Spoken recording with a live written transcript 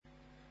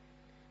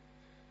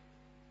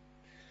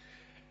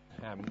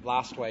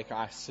Last week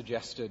I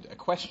suggested a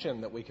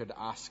question that we could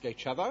ask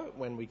each other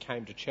when we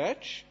came to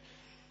church.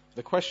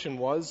 The question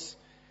was,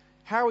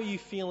 how are you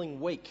feeling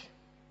weak?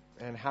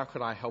 And how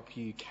could I help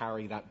you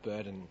carry that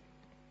burden?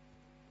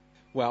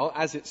 Well,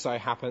 as it so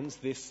happens,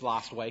 this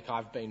last week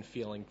I've been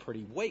feeling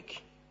pretty weak.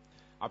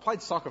 I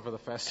played soccer for the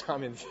first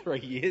time in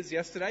 3 years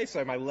yesterday,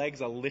 so my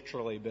legs are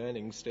literally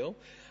burning still.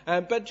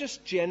 But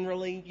just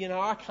generally,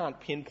 I can't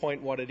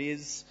pinpoint what it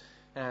is.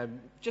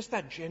 Just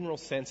that general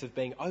sense of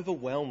being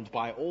overwhelmed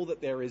by all that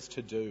there is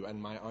to do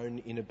and my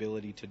own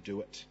inability to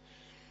do it.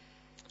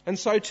 And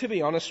so, to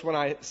be honest, when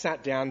I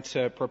sat down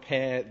to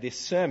prepare this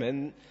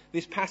sermon,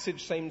 this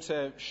passage seemed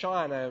to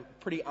shine a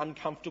pretty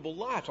uncomfortable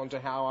light onto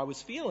how I was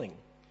feeling.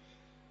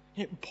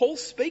 Paul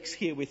speaks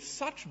here with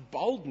such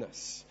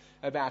boldness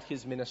about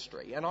his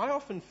ministry, and I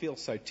often feel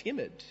so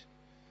timid.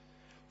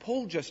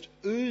 Paul just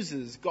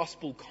oozes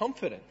gospel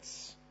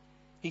confidence.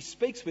 He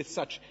speaks with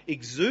such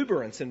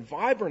exuberance and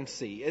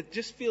vibrancy. It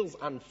just feels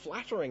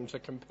unflattering to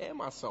compare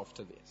myself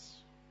to this.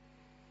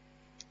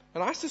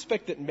 And I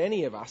suspect that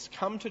many of us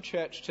come to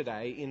church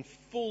today in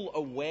full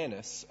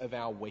awareness of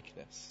our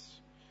weakness.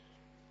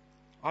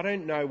 I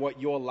don't know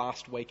what your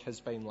last week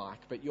has been like,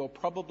 but you're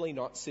probably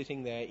not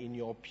sitting there in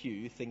your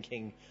pew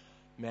thinking,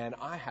 man,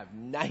 I have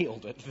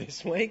nailed it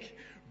this week.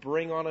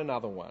 Bring on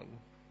another one.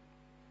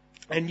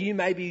 And you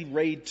maybe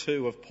read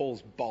too of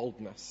Paul's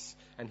boldness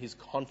and his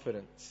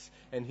confidence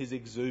and his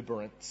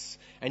exuberance,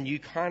 and you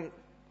can't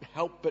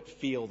help but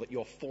feel that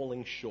you're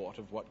falling short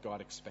of what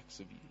God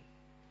expects of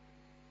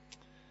you.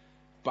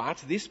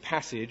 But this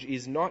passage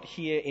is not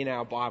here in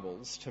our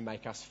Bibles to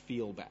make us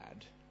feel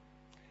bad.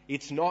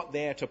 It's not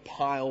there to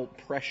pile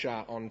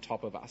pressure on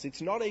top of us.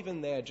 It's not even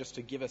there just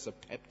to give us a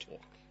pep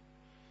talk.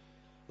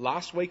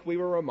 Last week we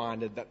were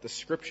reminded that the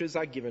scriptures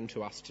are given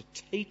to us to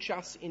teach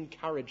us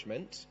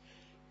encouragement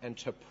and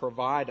to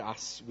provide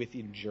us with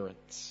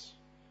endurance.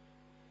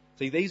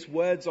 See, these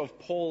words of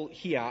Paul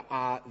here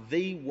are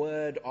the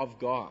word of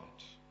God.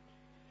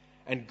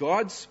 And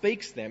God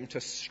speaks them to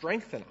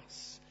strengthen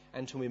us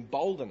and to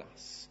embolden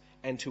us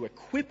and to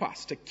equip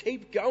us to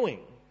keep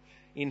going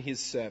in his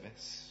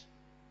service.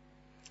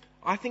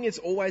 I think it's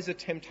always a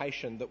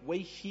temptation that we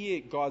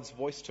hear God's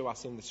voice to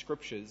us in the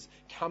scriptures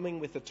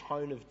coming with a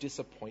tone of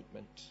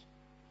disappointment.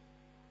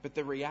 But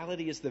the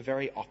reality is the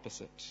very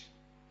opposite.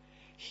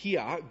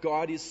 Here,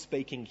 God is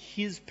speaking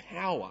his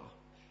power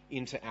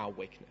into our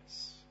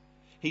weakness.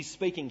 He's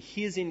speaking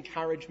his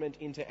encouragement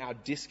into our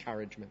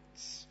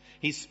discouragements.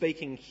 He's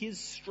speaking his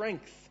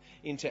strength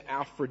into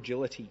our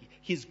fragility,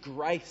 his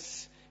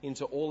grace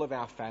into all of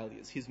our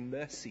failures, his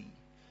mercy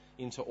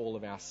into all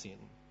of our sin.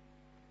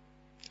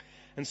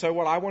 And so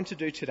what I want to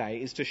do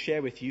today is to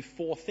share with you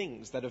 4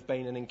 things that have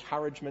been an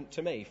encouragement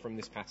to me from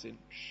this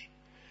passage.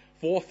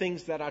 4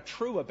 things that are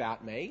true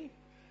about me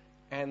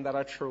and that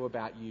are true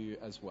about you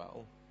as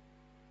well.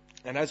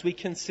 And as we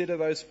consider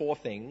those 4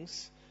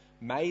 things,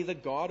 may the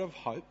God of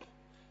hope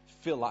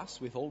fill us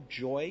with all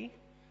joy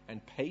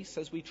and peace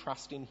as we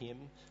trust in him,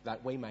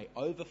 that we may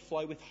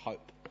overflow with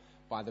hope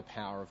by the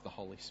power of the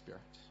Holy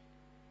Spirit.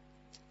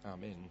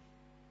 Amen.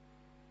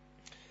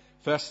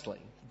 Firstly,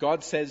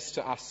 God says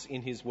to us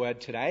in his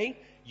word today,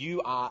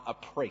 you are a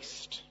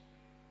priest.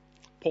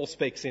 Paul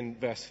speaks in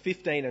verse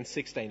 15 and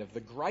 16 of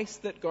the grace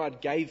that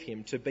God gave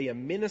him to be a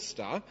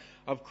minister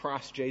of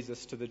Christ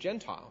Jesus to the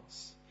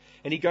Gentiles.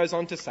 And he goes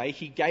on to say,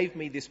 he gave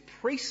me this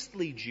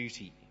priestly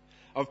duty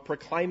of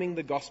proclaiming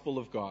the gospel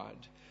of God,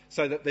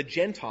 so that the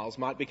Gentiles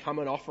might become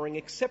an offering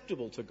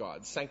acceptable to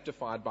God,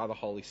 sanctified by the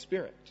Holy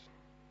Spirit.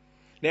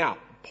 Now,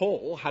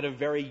 Paul had a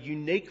very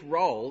unique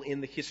role in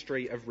the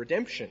history of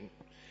redemption.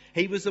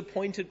 He was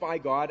appointed by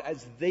God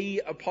as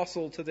the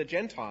apostle to the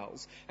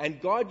Gentiles, and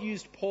God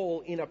used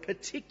Paul in a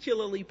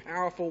particularly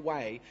powerful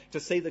way to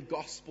see the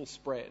gospel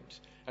spread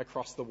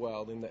across the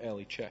world in the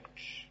early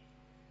church.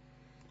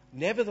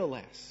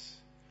 Nevertheless,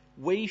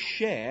 we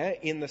share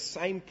in the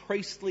same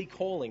priestly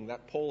calling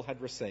that Paul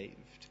had received,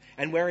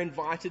 and we're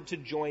invited to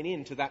join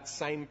into that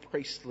same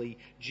priestly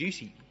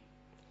duty.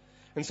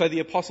 And so the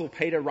Apostle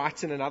Peter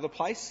writes in another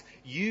place,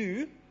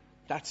 you,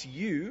 that's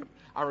you,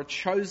 are a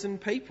chosen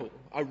people,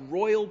 a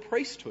royal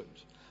priesthood,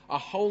 a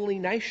holy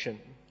nation,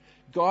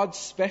 God's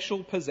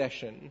special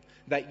possession,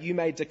 that you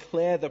may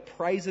declare the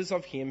praises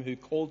of him who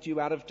called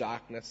you out of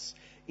darkness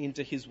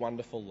into his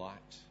wonderful light.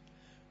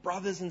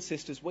 Brothers and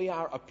sisters, we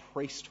are a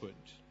priesthood,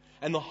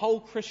 and the whole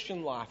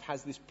Christian life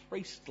has this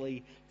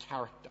priestly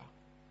character.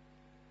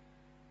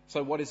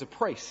 So what is a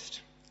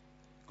priest?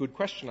 Good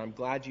question, I'm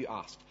glad you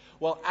asked.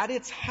 Well, at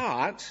its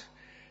heart,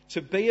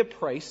 to be a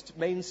priest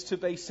means to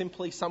be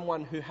simply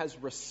someone who has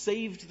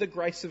received the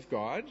grace of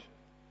God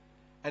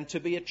and to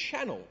be a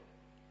channel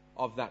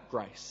of that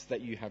grace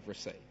that you have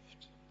received.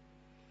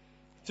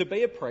 To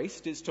be a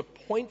priest is to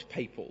point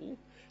people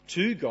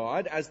to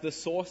God as the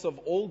source of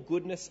all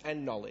goodness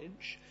and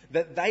knowledge,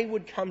 that they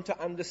would come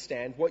to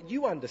understand what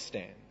you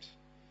understand.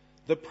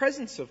 The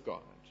presence of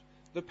God,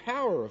 the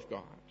power of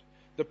God,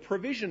 the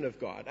provision of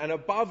God, and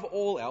above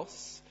all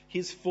else,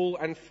 his full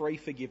and free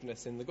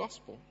forgiveness in the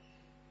gospel.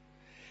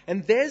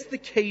 And there's the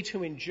key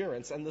to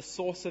endurance and the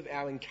source of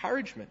our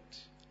encouragement.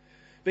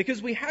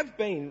 Because we have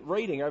been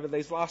reading over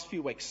these last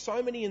few weeks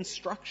so many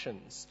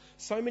instructions,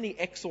 so many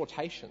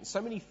exhortations,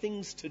 so many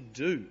things to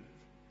do.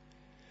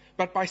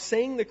 But by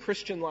seeing the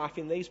Christian life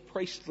in these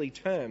priestly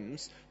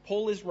terms,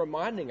 Paul is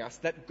reminding us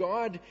that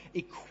God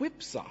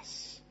equips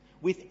us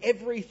with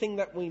everything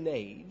that we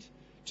need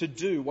to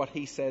do what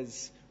he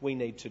says we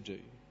need to do.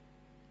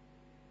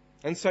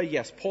 And so,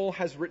 yes, Paul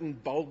has written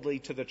boldly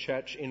to the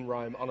church in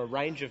Rome on a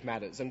range of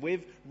matters, and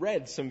we've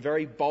read some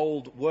very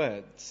bold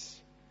words.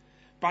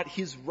 But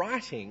his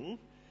writing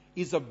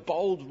is a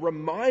bold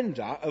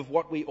reminder of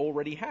what we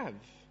already have.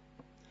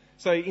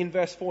 So in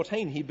verse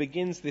 14, he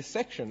begins this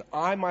section,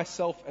 I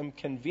myself am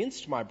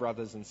convinced, my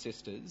brothers and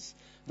sisters,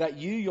 that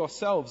you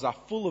yourselves are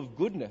full of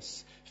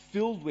goodness,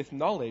 filled with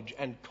knowledge,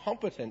 and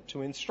competent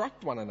to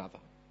instruct one another.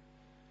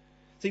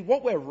 See,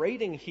 what we're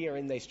reading here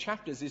in these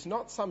chapters is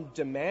not some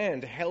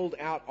demand held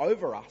out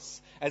over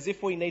us as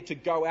if we need to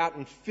go out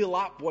and fill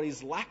up what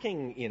is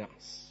lacking in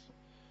us.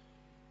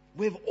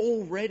 We've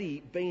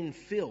already been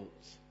filled.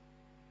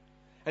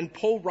 And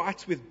Paul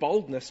writes with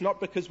boldness, not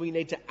because we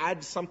need to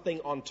add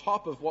something on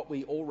top of what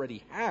we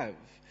already have,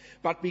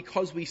 but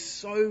because we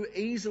so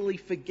easily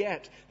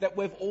forget that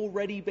we've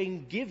already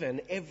been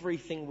given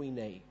everything we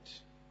need.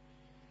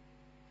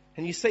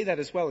 And you see that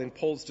as well in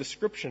Paul's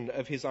description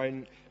of his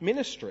own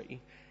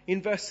ministry.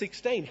 In verse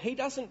 16, he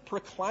doesn't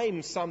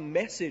proclaim some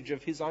message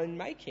of his own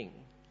making.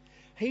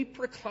 He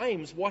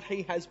proclaims what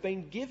he has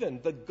been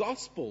given, the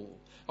gospel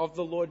of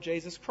the Lord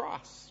Jesus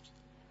Christ.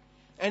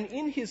 And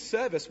in his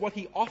service, what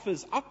he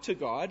offers up to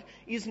God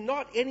is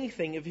not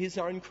anything of his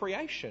own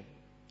creation.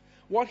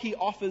 What he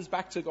offers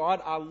back to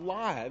God are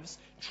lives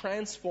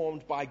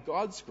transformed by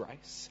God's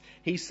grace.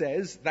 He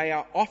says they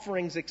are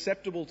offerings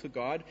acceptable to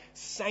God,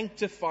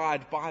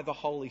 sanctified by the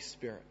Holy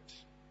Spirit.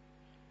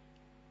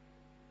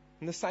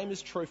 And the same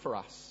is true for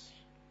us.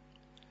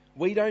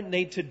 We don't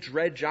need to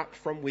dredge up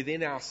from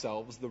within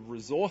ourselves the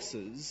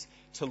resources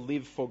to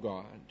live for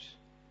God.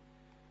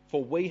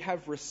 For we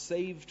have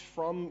received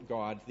from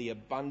God the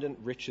abundant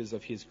riches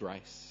of his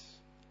grace.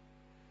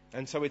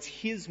 And so it's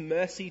his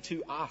mercy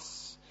to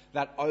us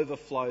that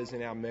overflows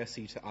in our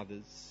mercy to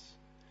others.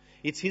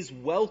 It's his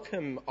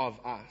welcome of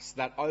us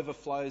that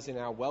overflows in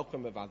our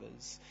welcome of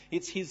others.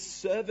 It's his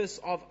service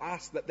of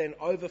us that then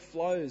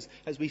overflows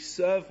as we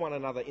serve one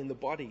another in the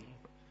body.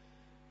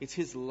 It's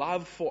his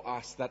love for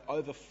us that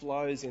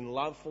overflows in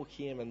love for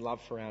him and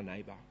love for our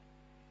neighbour.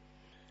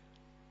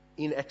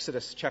 In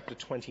Exodus chapter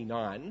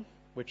 29,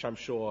 which I'm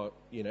sure,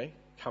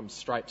 comes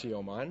straight to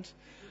your mind,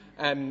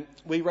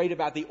 we read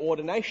about the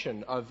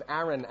ordination of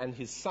Aaron and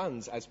his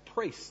sons as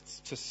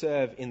priests to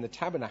serve in the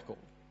tabernacle.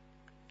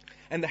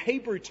 And the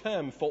Hebrew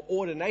term for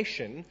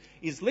ordination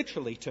is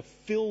literally to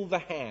fill the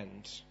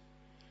hand.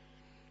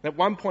 At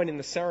one point in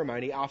the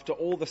ceremony, after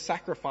all the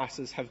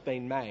sacrifices have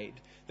been made,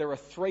 there are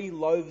 3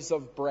 loaves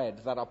of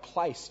bread that are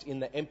placed in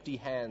the empty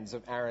hands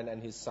of Aaron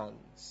and his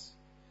sons.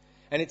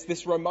 And it's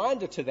this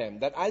reminder to them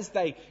that as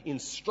they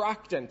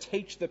instruct and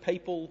teach the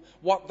people,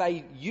 what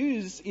they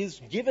use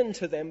is given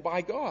to them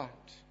by God.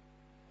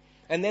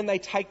 And then they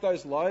take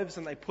those loaves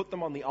and they put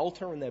them on the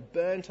altar and they're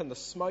burnt and the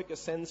smoke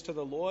ascends to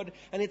the Lord.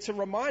 And it's a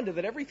reminder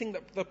that everything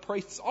that the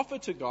priests offer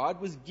to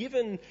God was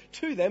given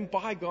to them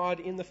by God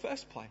in the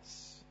first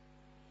place.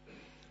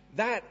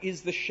 That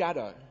is the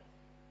shadow.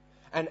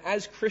 And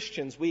as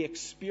Christians, we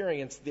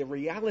experience the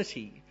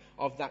reality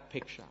of that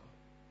picture.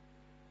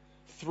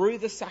 Through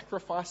the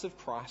sacrifice of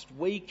Christ,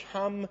 we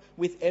come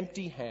with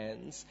empty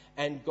hands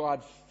and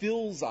God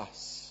fills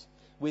us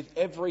with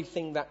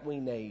everything that we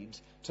need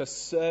to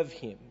serve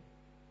him.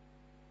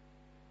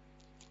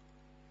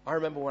 I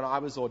remember when I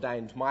was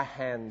ordained, my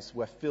hands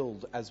were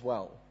filled as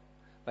well.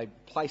 They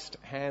placed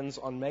hands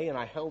on me and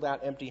I held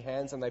out empty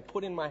hands and they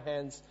put in my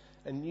hands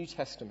a New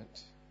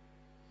Testament.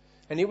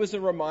 And it was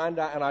a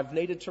reminder, and I've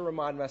needed to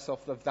remind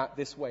myself of that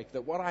this week,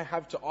 that what I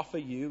have to offer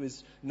you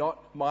is not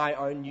my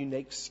own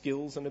unique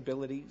skills and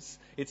abilities.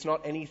 It's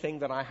not anything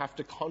that I have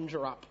to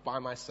conjure up by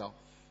myself.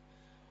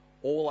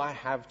 All I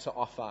have to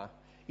offer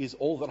is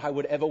all that I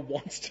would ever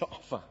want to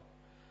offer.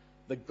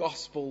 The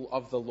gospel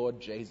of the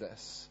Lord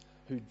Jesus,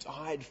 who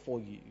died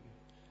for you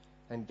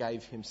and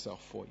gave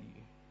himself for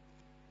you.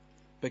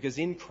 Because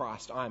in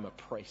Christ I am a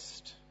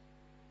priest.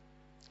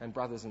 And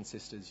brothers and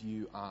sisters,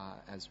 you are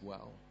as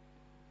well.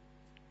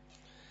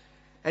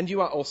 And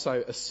you are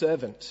also a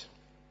servant.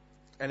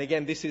 And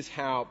again, this is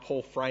how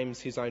Paul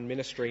frames his own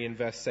ministry in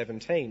verse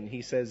 17.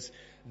 He says,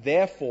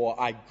 therefore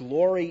I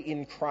glory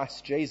in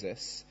Christ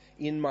Jesus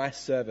in my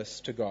service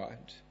to God.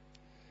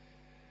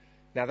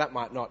 Now that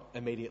might not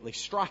immediately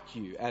strike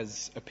you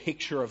as a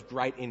picture of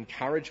great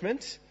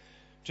encouragement.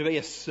 To be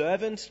a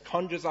servant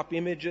conjures up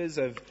images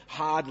of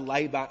hard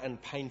labour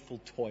and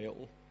painful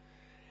toil.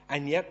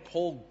 And yet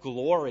Paul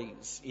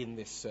glories in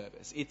this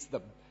service. It's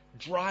the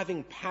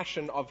driving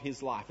passion of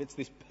his life. It's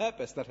this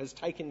purpose that has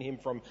taken him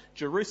from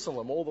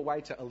Jerusalem all the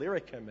way to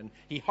Illyricum, and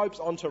he hopes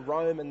onto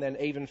Rome and then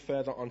even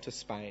further onto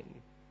Spain.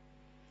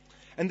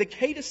 And the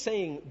key to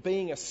seeing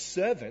being a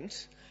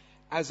servant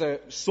as a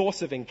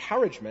source of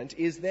encouragement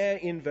is there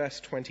in verse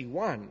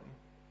 21.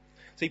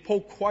 See,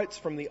 Paul quotes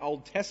from the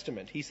Old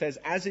Testament. He says,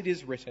 "As it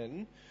is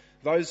written,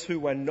 those who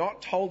were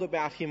not told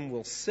about him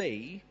will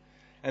see,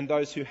 and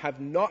those who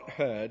have not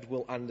heard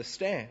will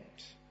understand."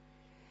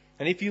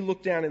 And if you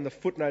look down in the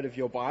footnote of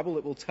your Bible,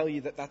 it will tell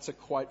you that that's a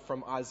quote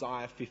from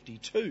Isaiah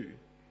 52.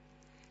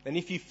 And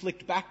if you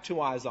flicked back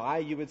to Isaiah,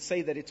 you would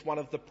see that it's one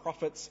of the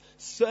prophet's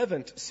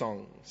servant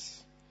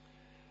songs.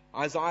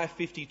 Isaiah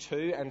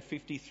 52 and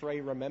 53,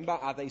 remember,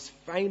 are these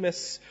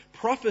famous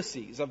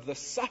prophecies of the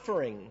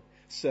suffering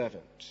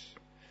servant.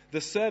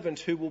 The servant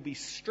who will be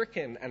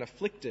stricken and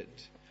afflicted,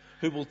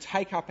 who will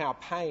take up our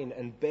pain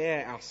and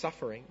bear our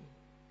suffering.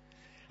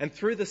 And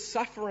through the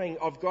suffering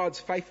of God's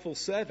faithful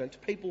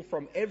servant, people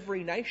from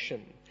every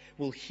nation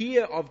will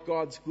hear of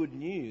God's good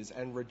news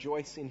and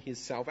rejoice in his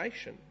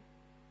salvation.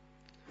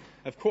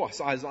 Of course,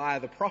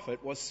 Isaiah the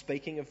prophet was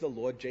speaking of the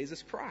Lord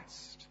Jesus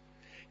Christ.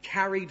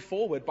 Carried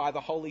forward by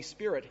the Holy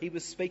Spirit, he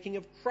was speaking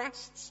of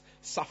Christ's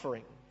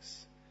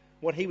sufferings,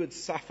 what he would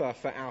suffer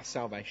for our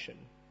salvation.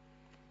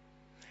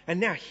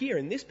 And now here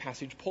in this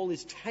passage, Paul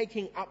is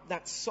taking up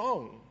that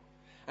song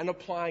and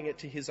applying it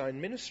to his own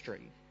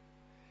ministry.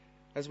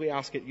 As we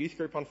ask at youth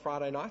group on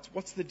Friday nights,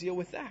 what's the deal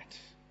with that?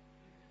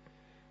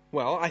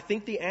 Well, I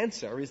think the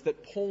answer is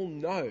that Paul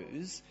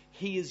knows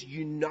he is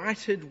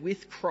united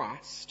with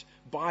Christ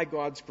by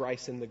God's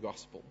grace in the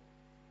gospel.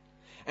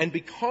 And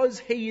because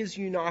he is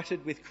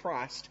united with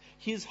Christ,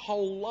 his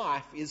whole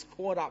life is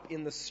caught up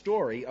in the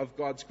story of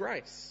God's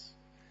grace.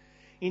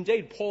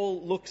 Indeed,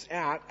 Paul looks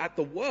out at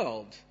the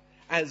world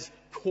as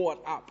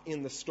caught up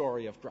in the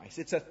story of grace.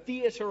 It's a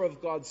theatre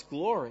of God's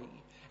glory,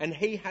 and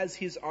he has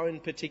his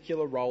own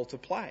particular role to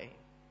play.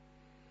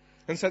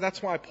 And so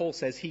that's why Paul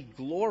says he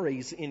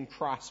glories in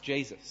Christ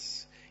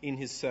Jesus in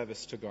his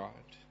service to God.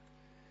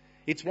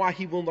 It's why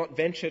he will not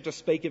venture to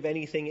speak of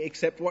anything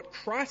except what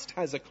Christ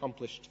has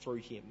accomplished through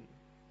him.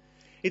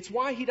 It's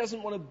why he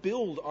doesn't want to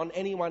build on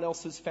anyone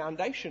else's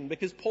foundation,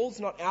 because Paul's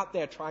not out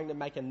there trying to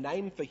make a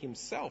name for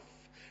himself.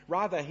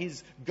 Rather,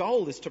 his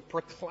goal is to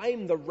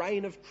proclaim the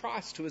reign of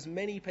Christ to as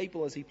many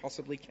people as he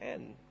possibly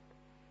can.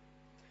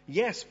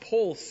 Yes,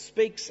 Paul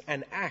speaks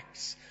and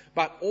acts,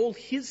 but all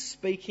his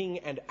speaking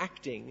and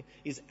acting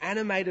is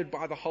animated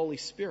by the Holy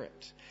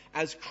Spirit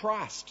as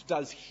Christ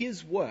does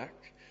his work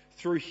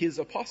through his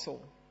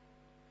apostle.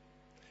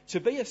 To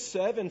be a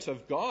servant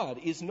of God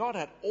is not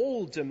at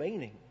all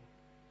demeaning.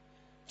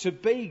 To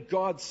be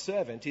God's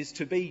servant is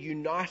to be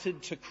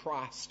united to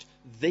Christ,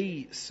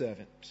 the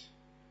servant.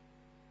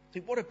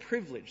 See, what a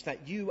privilege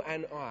that you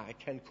and I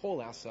can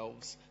call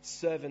ourselves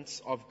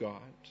servants of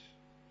God.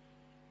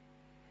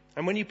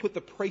 And when you put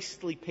the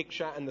priestly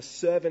picture and the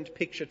servant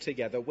picture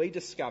together, we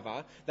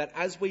discover that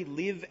as we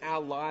live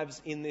our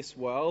lives in this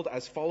world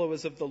as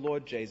followers of the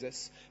Lord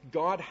Jesus,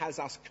 God has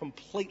us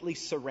completely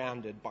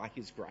surrounded by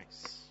his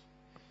grace.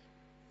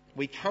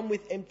 We come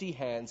with empty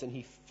hands and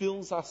he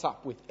fills us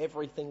up with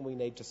everything we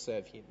need to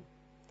serve him.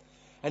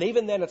 And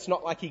even then, it's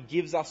not like he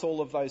gives us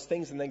all of those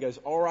things and then goes,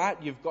 "All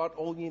right, you've got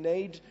all you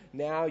need,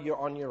 now you're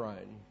on your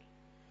own."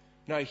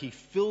 No, he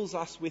fills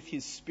us with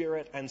his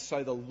Spirit, and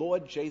so the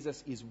Lord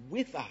Jesus is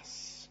with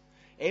us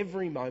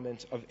every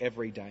moment of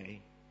every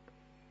day.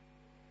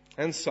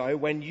 And so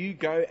when you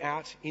go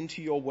out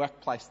into your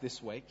workplace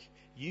this week,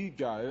 you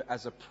go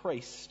as a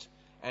priest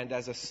and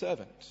as a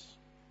servant,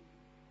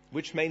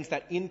 which means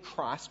that in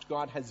Christ,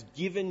 God has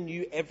given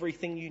you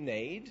everything you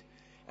need,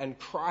 and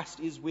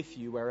Christ is with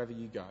you wherever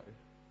you go.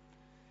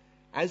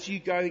 As you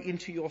go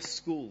into your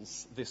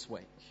schools this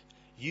week,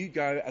 you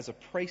go as a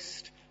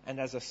priest and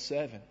as a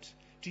servant.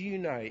 Do you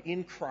know,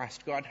 in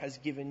Christ, God has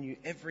given you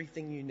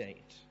everything you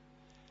need,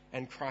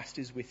 and Christ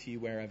is with you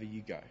wherever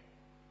you go.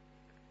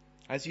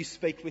 As you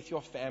speak with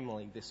your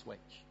family this week,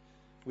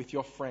 with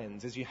your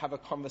friends, as you have a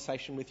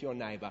conversation with your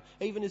neighbour,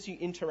 even as you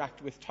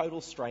interact with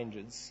total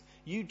strangers,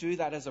 you do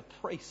that as a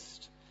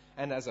priest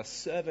and as a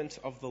servant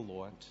of the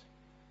Lord,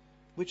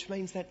 which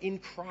means that in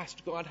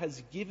Christ, God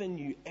has given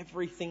you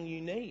everything you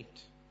need,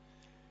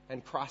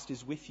 and Christ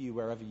is with you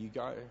wherever you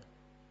go.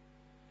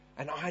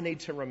 And I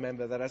need to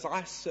remember that as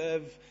I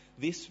serve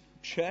this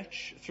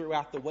church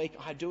throughout the week,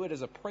 I do it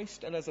as a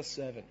priest and as a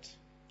servant.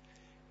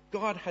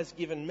 God has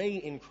given me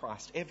in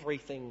Christ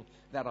everything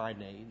that I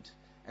need,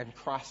 and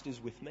Christ is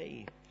with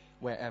me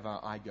wherever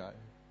I go.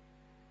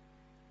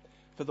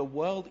 For the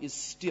world is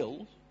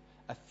still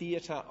a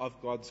theatre of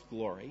God's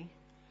glory,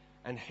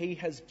 and he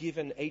has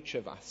given each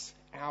of us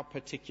our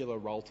particular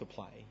role to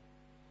play.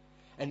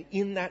 And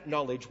in that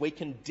knowledge, we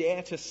can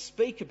dare to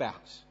speak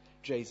about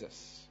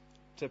Jesus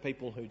to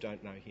people who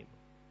don't know him.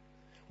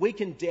 We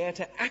can dare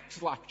to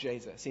act like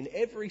Jesus in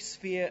every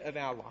sphere of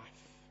our life,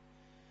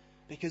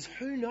 because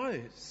who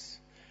knows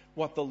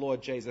what the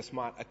Lord Jesus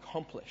might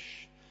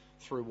accomplish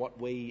through what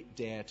we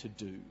dare to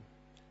do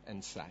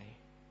and say.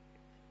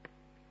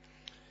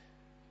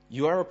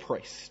 You are a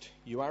priest,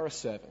 you are a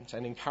servant,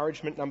 and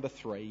encouragement number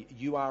 3,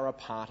 you are a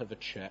part of a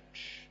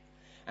church.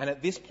 And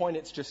at this point,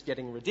 it's just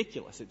getting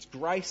ridiculous. It's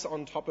grace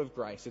on top of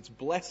grace. It's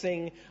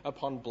blessing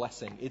upon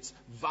blessing. It's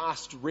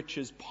vast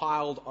riches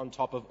piled on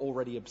top of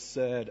already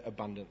absurd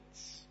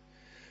abundance.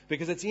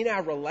 Because it's in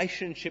our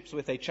relationships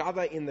with each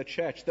other in the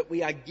church that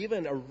we are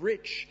given a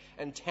rich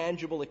and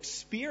tangible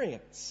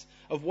experience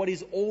of what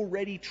is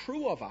already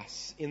true of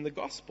us in the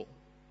gospel.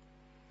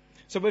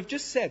 So we've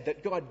just said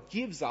that God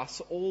gives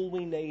us all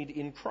we need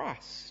in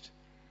Christ.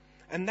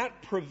 And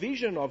that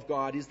provision of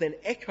God is then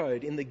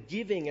echoed in the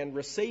giving and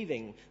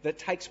receiving that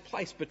takes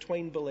place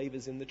between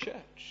believers in the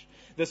church.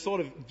 The sort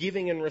of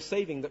giving and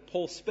receiving that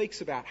Paul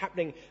speaks about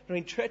happening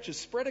between churches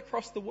spread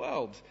across the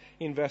world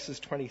in verses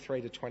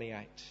 23 to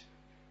 28.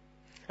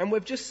 And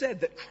we've just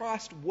said that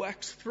Christ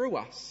works through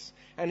us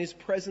and is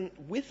present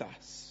with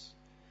us.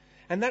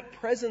 And that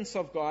presence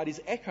of God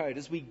is echoed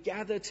as we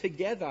gather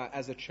together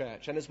as a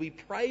church and as we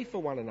pray for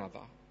one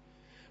another.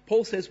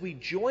 Paul says we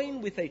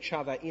join with each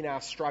other in our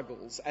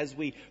struggles as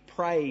we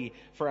pray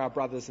for our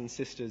brothers and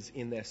sisters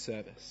in their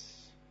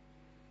service.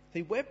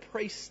 See, we're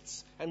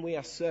priests and we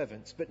are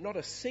servants, but not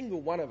a single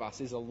one of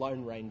us is a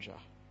lone ranger.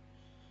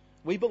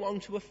 We belong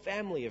to a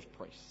family of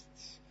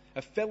priests,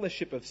 a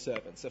fellowship of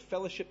servants, a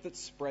fellowship that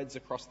spreads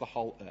across the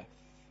whole earth.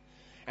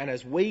 And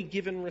as we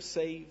give and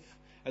receive,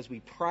 as we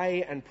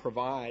pray and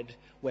provide,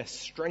 we're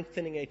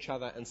strengthening each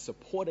other and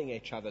supporting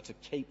each other to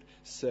keep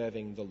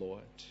serving the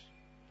Lord.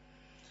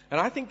 And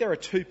I think there are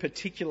two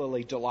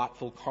particularly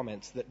delightful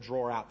comments that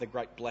draw out the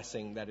great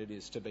blessing that it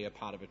is to be a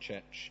part of a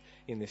church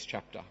in this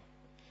chapter.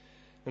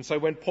 And so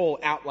when Paul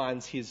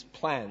outlines his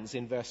plans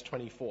in verse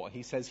 24,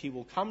 he says he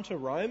will come to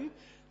Rome,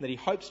 that he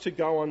hopes to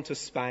go on to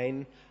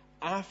Spain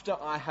after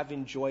I have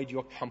enjoyed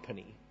your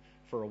company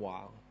for a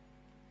while.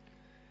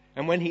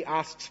 And when he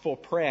asks for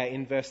prayer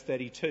in verse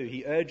 32,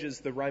 he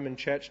urges the Roman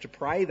church to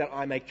pray that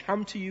I may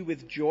come to you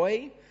with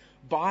joy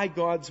by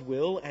God's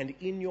will and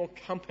in your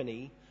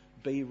company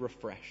be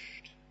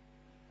refreshed.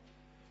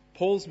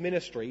 Paul's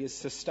ministry is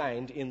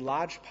sustained in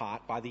large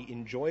part by the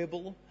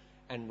enjoyable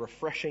and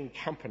refreshing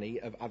company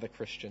of other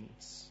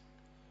Christians.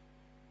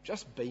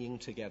 Just being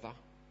together,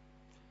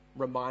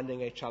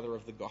 reminding each other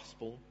of the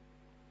gospel,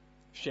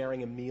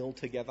 sharing a meal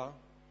together,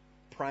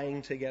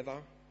 praying together,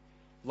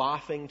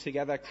 laughing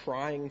together,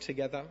 crying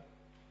together.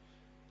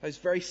 Those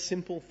very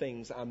simple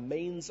things are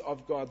means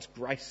of God's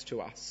grace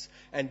to us,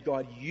 and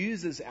God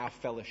uses our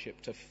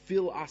fellowship to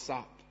fill us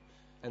up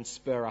and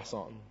spur us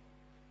on.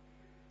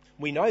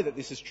 We know that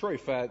this is true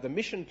for the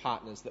mission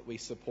partners that we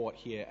support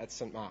here at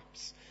St.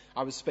 Mark's.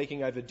 I was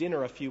speaking over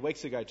dinner a few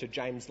weeks ago to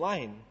James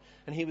Lane,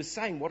 and he was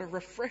saying what a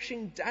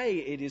refreshing day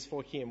it is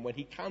for him when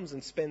he comes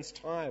and spends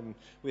time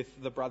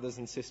with the brothers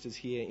and sisters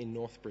here in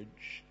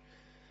Northbridge.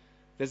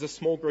 There's a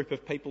small group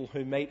of people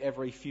who meet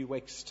every few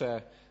weeks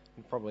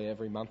probably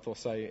every month or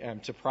so,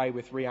 to pray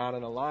with Rihanna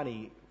and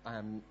Alani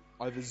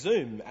over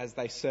Zoom as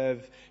they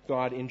serve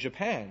God in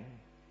Japan.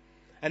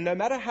 And no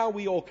matter how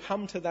we all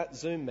come to that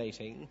Zoom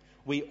meeting,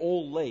 we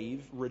all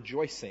leave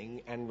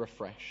rejoicing and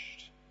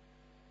refreshed.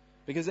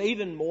 Because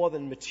even more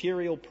than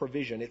material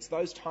provision, it's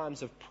those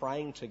times of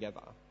praying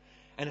together,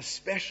 and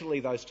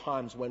especially those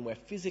times when we're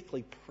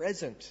physically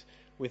present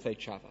with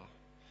each other.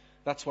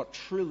 That's what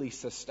truly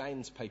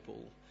sustains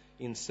people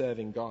in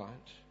serving God.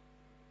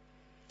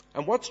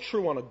 And what's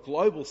true on a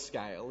global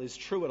scale is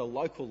true at a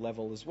local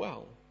level as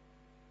well.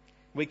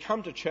 We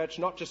come to church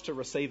not just to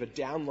receive a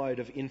download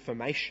of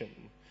information,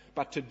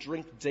 but to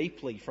drink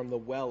deeply from the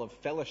well of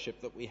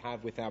fellowship that we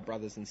have with our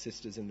brothers and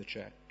sisters in the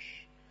church.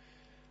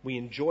 We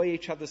enjoy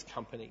each other's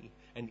company,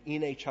 and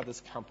in each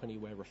other's company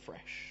we're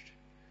refreshed.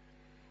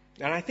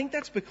 And I think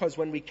that's because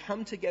when we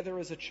come together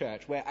as a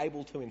church, we're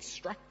able to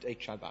instruct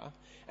each other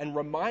and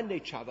remind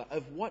each other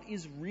of what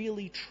is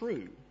really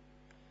true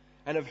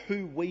and of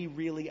who we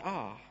really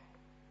are.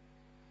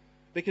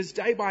 Because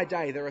day by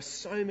day there are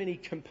so many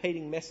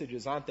competing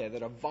messages, aren't there,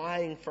 that are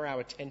vying for our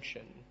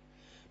attention.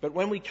 But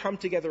when we come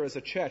together as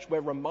a church, we're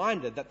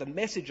reminded that the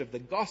message of the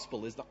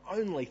gospel is the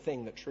only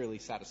thing that truly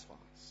satisfies.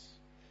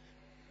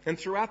 And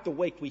throughout the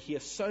week, we hear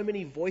so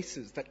many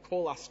voices that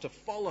call us to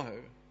follow.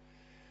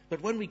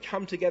 But when we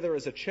come together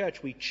as a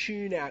church, we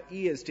tune our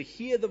ears to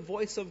hear the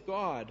voice of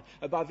God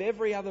above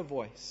every other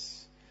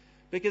voice.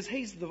 Because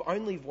he's the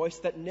only voice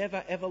that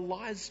never ever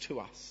lies to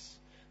us.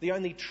 The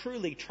only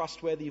truly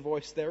trustworthy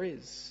voice there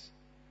is.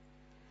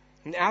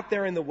 And out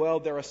there in the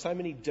world, there are so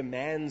many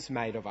demands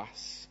made of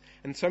us.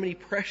 And so many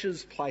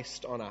pressures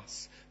placed on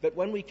us that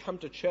when we come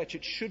to church,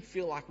 it should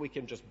feel like we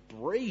can just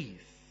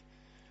breathe.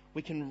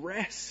 We can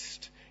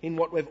rest in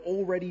what we've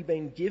already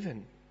been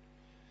given.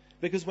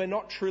 Because we're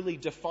not truly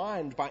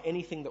defined by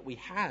anything that we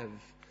have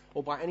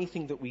or by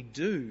anything that we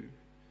do.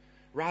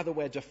 Rather,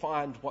 we're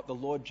defined what the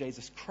Lord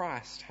Jesus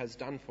Christ has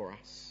done for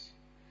us.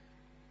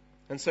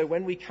 And so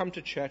when we come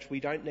to church, we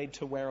don't need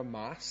to wear a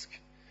mask,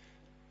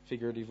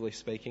 figuratively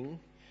speaking.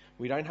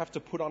 We don't have to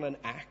put on an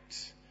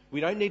act. We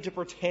don't need to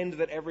pretend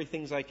that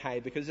everything's okay,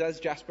 because as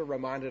Jasper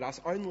reminded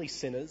us, only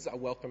sinners are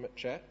welcome at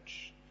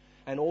church,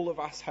 and all of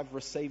us have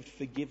received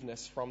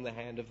forgiveness from the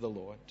hand of the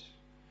Lord.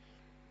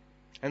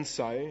 And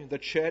so the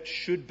church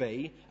should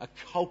be a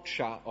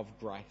culture of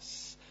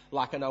grace.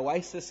 Like an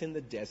oasis in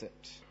the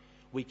desert,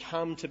 we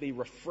come to be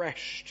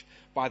refreshed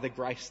by the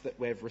grace that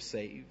we've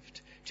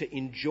received, to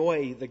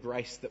enjoy the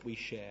grace that we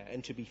share,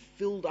 and to be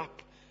filled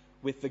up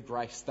with the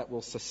grace that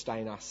will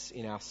sustain us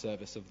in our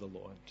service of the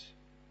Lord.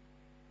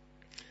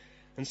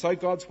 And so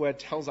God's word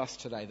tells us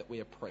today that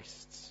we are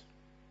priests.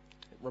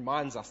 It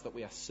reminds us that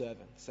we are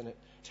servants, and it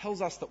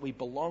tells us that we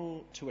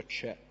belong to a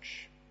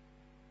church.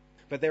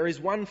 But there is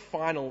one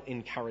final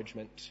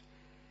encouragement,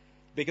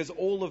 because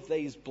all of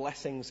these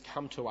blessings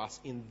come to us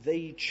in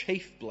the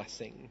chief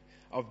blessing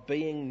of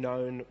being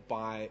known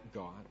by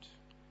God.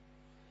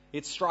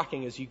 It's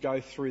striking as you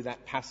go through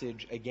that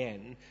passage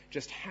again,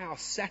 just how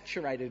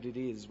saturated it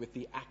is with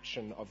the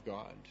action of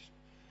God.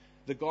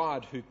 The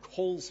God who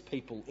calls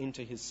people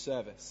into his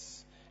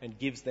service and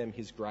gives them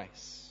his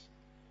grace.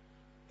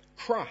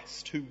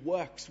 Christ who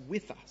works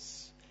with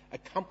us,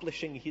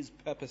 accomplishing his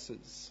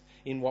purposes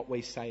in what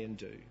we say and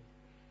do.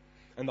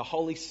 And the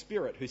Holy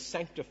Spirit who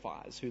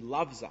sanctifies, who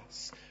loves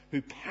us,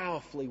 who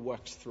powerfully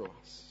works through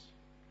us.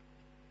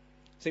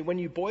 See, when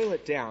you boil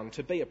it down,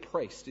 to be a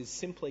priest is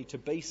simply to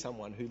be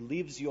someone who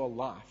lives your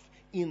life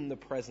in the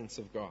presence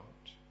of God.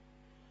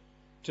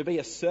 To be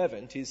a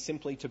servant is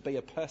simply to be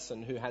a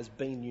person who has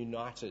been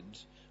united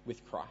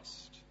with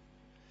Christ.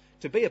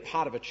 To be a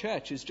part of a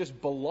church is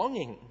just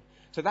belonging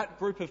to that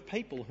group of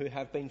people who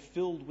have been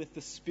filled with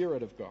the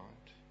Spirit of God.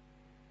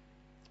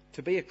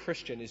 To be a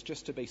Christian is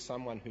just to be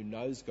someone who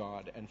knows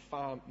God, and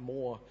far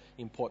more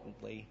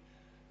importantly,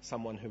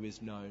 someone who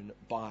is known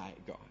by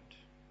God.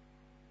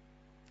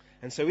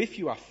 And so if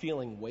you are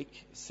feeling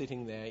weak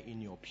sitting there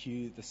in your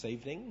pew this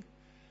evening,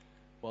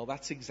 well,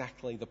 that's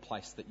exactly the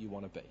place that you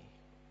want to be.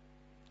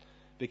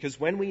 Because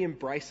when we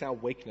embrace our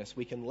weakness,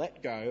 we can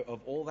let go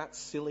of all that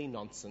silly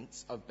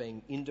nonsense of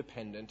being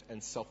independent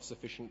and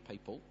self-sufficient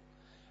people,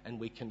 and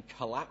we can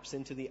collapse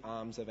into the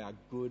arms of our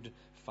good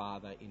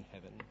Father in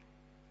heaven.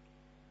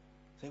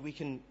 So we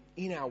can,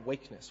 in our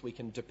weakness, we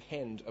can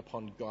depend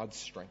upon God's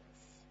strength.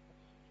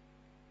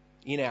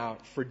 In our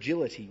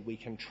fragility, we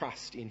can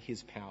trust in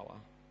his power.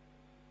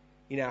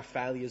 In our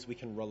failures, we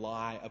can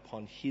rely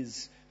upon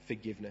his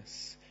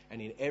forgiveness.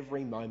 And in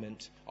every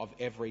moment of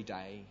every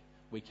day,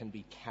 we can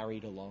be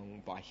carried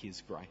along by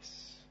his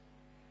grace.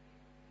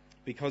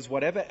 Because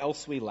whatever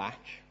else we lack,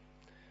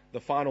 the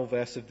final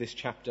verse of this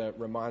chapter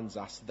reminds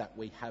us that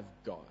we have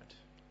God.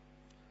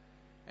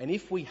 And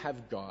if we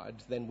have God,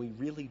 then we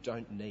really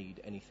don't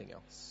need anything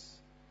else.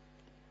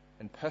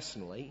 And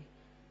personally,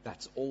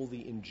 that's all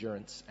the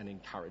endurance and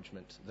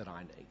encouragement that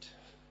I need.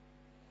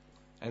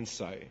 And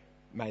so,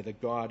 may the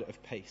God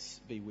of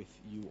peace be with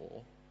you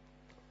all.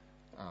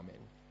 Amen.